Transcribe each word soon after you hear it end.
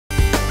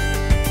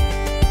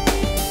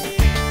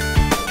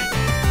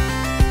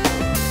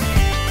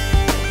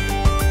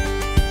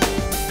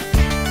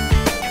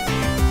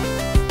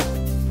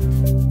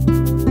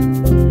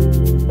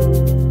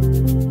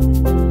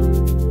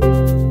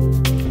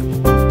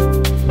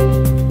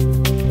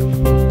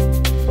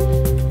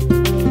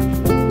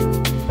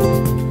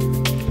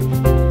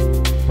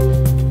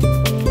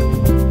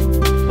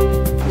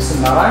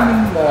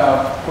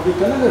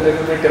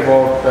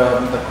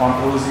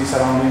controversy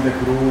surrounding the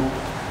group.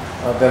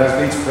 There has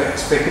been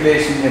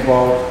speculation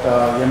about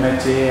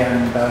MHA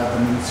and the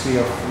Ministry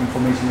of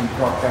Information and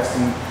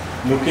Broadcasting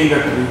looking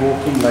at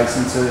revoking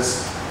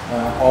licenses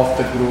of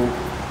the group.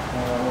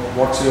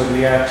 What's your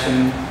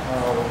reaction?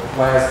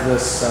 Why has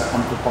this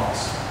come to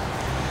pass?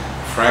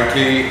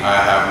 Frankly, I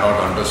have not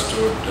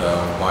understood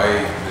why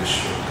this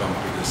should come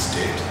to this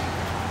state.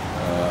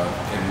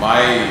 In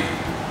my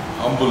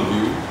humble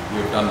view,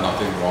 we have done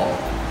nothing wrong,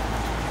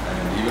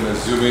 and even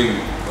assuming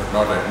but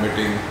not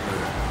admitting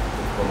that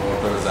the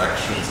promoters'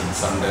 actions in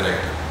Sun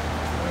Direct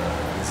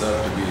deserve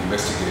to be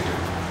investigated,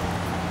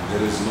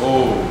 there is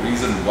no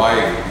reason why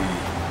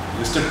the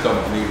listed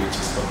company, which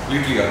is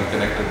completely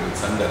unconnected with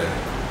Sun Direct,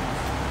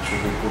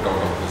 should be put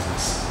out of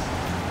business.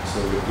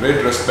 So with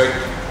great respect,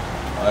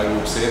 I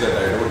would say that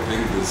I don't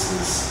think this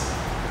is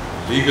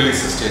legally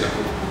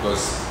sustainable,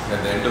 because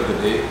at the end of the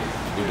day,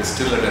 it is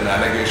still at an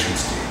allegation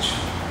stage.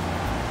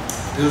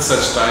 Till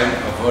such time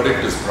a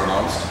verdict is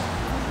pronounced,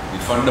 the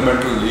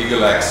fundamental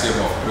legal axiom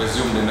of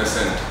presumed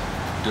innocent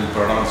till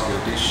pronounced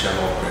guilty shall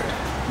operate.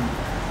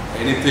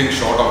 Anything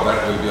short of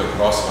that will be a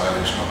gross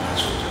violation of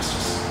natural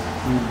justice.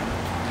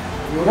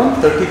 You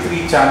run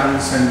 33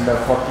 channels and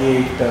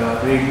 48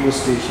 radio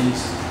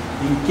stations.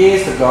 In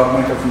case the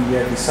government of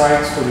India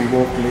decides to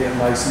revoke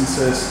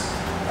licenses,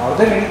 are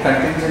there any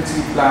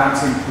contingency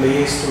plans in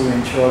place to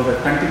ensure the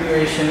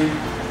continuation?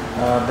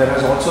 There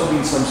has also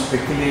been some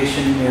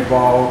speculation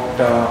about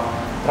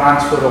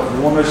transfer of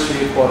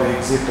ownership or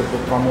exit of the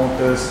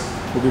promoters.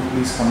 Could you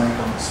please comment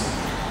on this?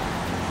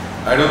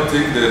 I don't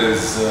think there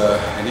is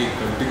any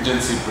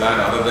contingency plan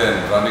other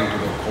than running to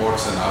the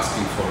courts and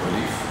asking for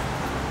relief.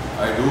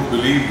 I do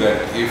believe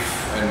that if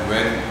and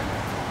when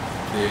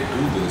they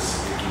do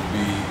this, it will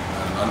be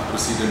an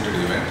unprecedented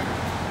event,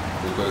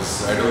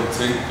 because I don't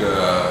think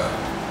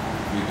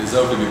we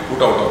deserve to be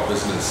put out of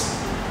business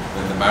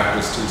when the matter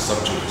is still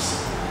sub judice.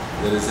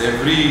 There is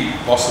every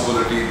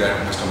possibility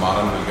that Mr.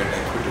 Maran will get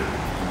acquitted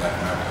in that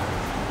matter.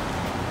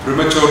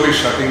 Prematurely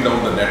shutting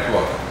down the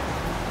network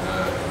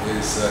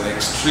is an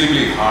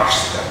extremely harsh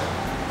step,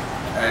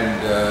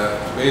 and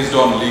based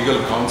on legal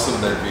counsel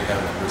that we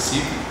have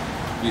received,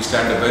 we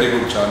stand a very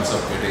good chance of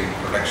getting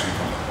protection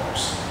from the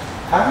courts.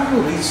 Have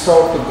you reached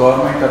out to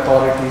government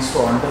authorities to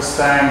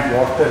understand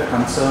what their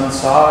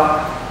concerns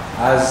are?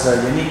 Has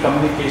any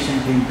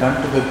communication been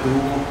done to the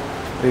group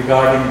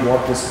regarding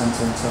what these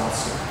concerns are,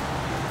 sir?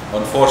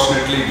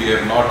 Unfortunately, we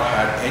have not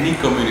had any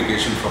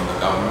communication from the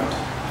government,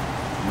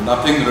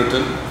 nothing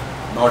written,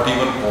 not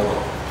even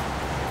oral.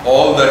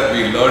 All that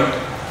we learned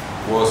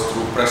was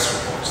through press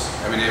reports.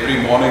 I mean,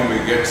 every morning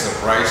we get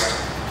surprised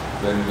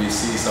when we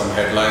see some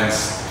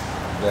headlines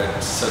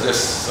that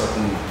suggest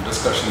certain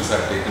discussions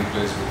have taken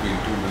place between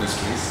two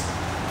ministries.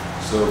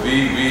 So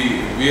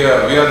we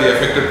are the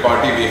affected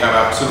party. We have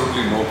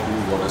absolutely no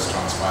clue what is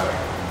transpiring.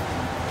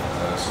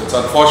 So it's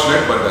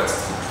unfortunate, but that's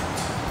the truth.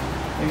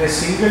 In a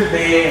single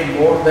day,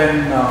 more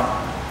than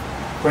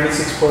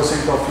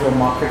 26% of your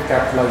market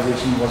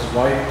capitalization was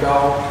wiped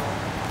out.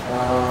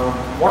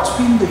 What's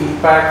been the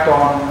impact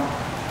on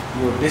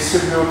your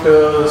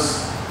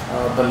distributors,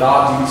 the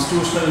large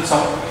institutional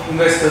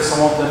investors,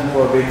 some of them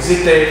who have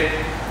exited,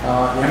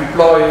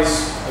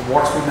 employees?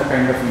 What's been the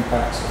kind of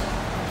impact, sir?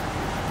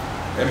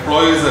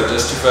 Employees are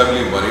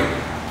justifiably worried,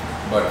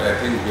 but I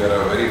think we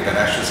are a very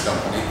tenacious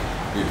company.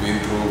 We've been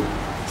through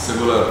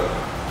similar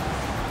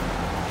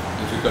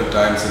difficult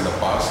times in the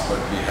past,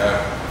 but we have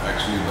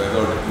actually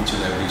weathered each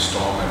and every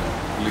storm and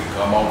really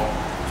come out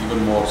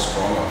even more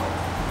stronger.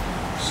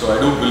 So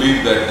I do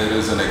believe that there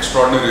is an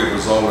extraordinary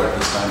resolve at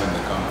this time in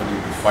the company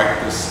to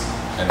fight this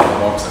and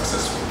come out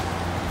successful.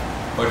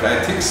 But I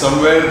think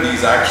somewhere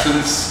these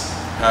actions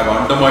have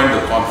undermined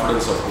the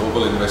confidence of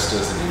global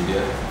investors in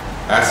India.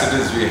 As it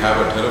is, we have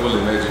a terrible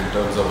image in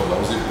terms of a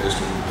lousy place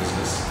to do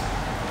business.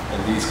 And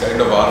these kind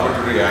of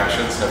arbitrary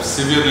actions have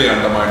severely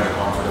undermined the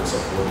confidence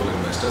of global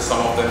investors.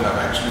 Some of them have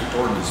actually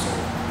told me so.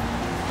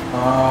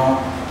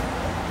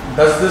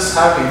 Does this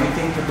have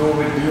anything to do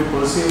with, do you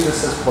perceive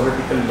this as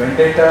political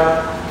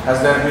vendetta? Has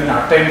there been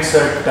attempts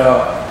at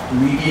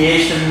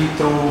mediation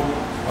through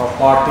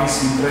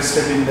parties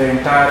interested in the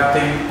entire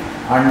thing?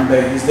 And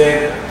is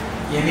there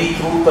any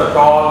truth at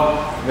all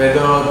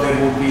whether there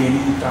would be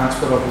any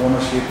transfer of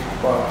ownership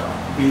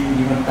being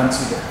even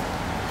considered?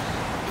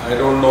 I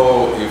don't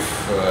know if,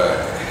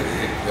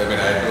 I mean,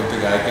 I don't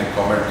think I can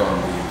comment on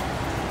the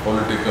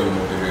political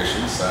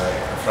motivations.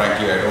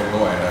 Frankly, I don't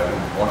know, and I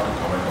wouldn't want to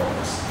comment on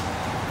this.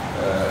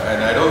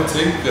 And I don't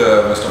think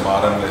Mr.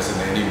 Maran is in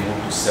any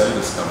mood to sell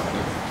this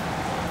company,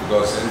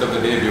 because at the end of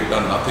the day, we've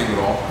done nothing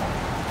wrong.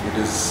 It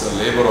is a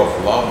labor of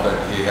love that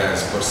he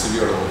has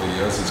persevered over the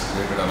years. He's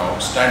created an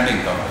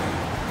outstanding company.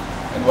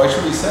 And why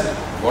should he sell?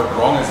 What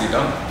wrong has he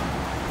done?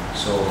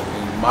 So,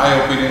 in my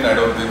opinion, I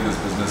don't think this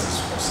business is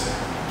for sale.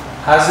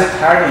 Has it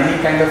had any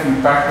kind of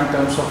impact in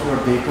terms of your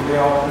day-to-day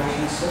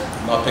operations, sir?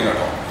 Nothing at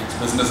all. It's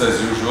business as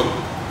usual,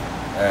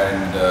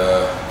 and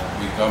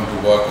we come to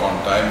work on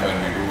time when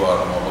we do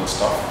our normal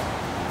stuff.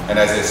 And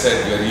as I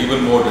said, we are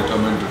even more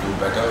determined to do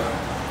better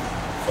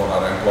for for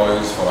our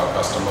employees, for our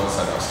customers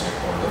and our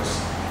stakeholders.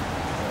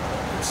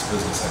 It's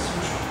business as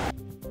usual.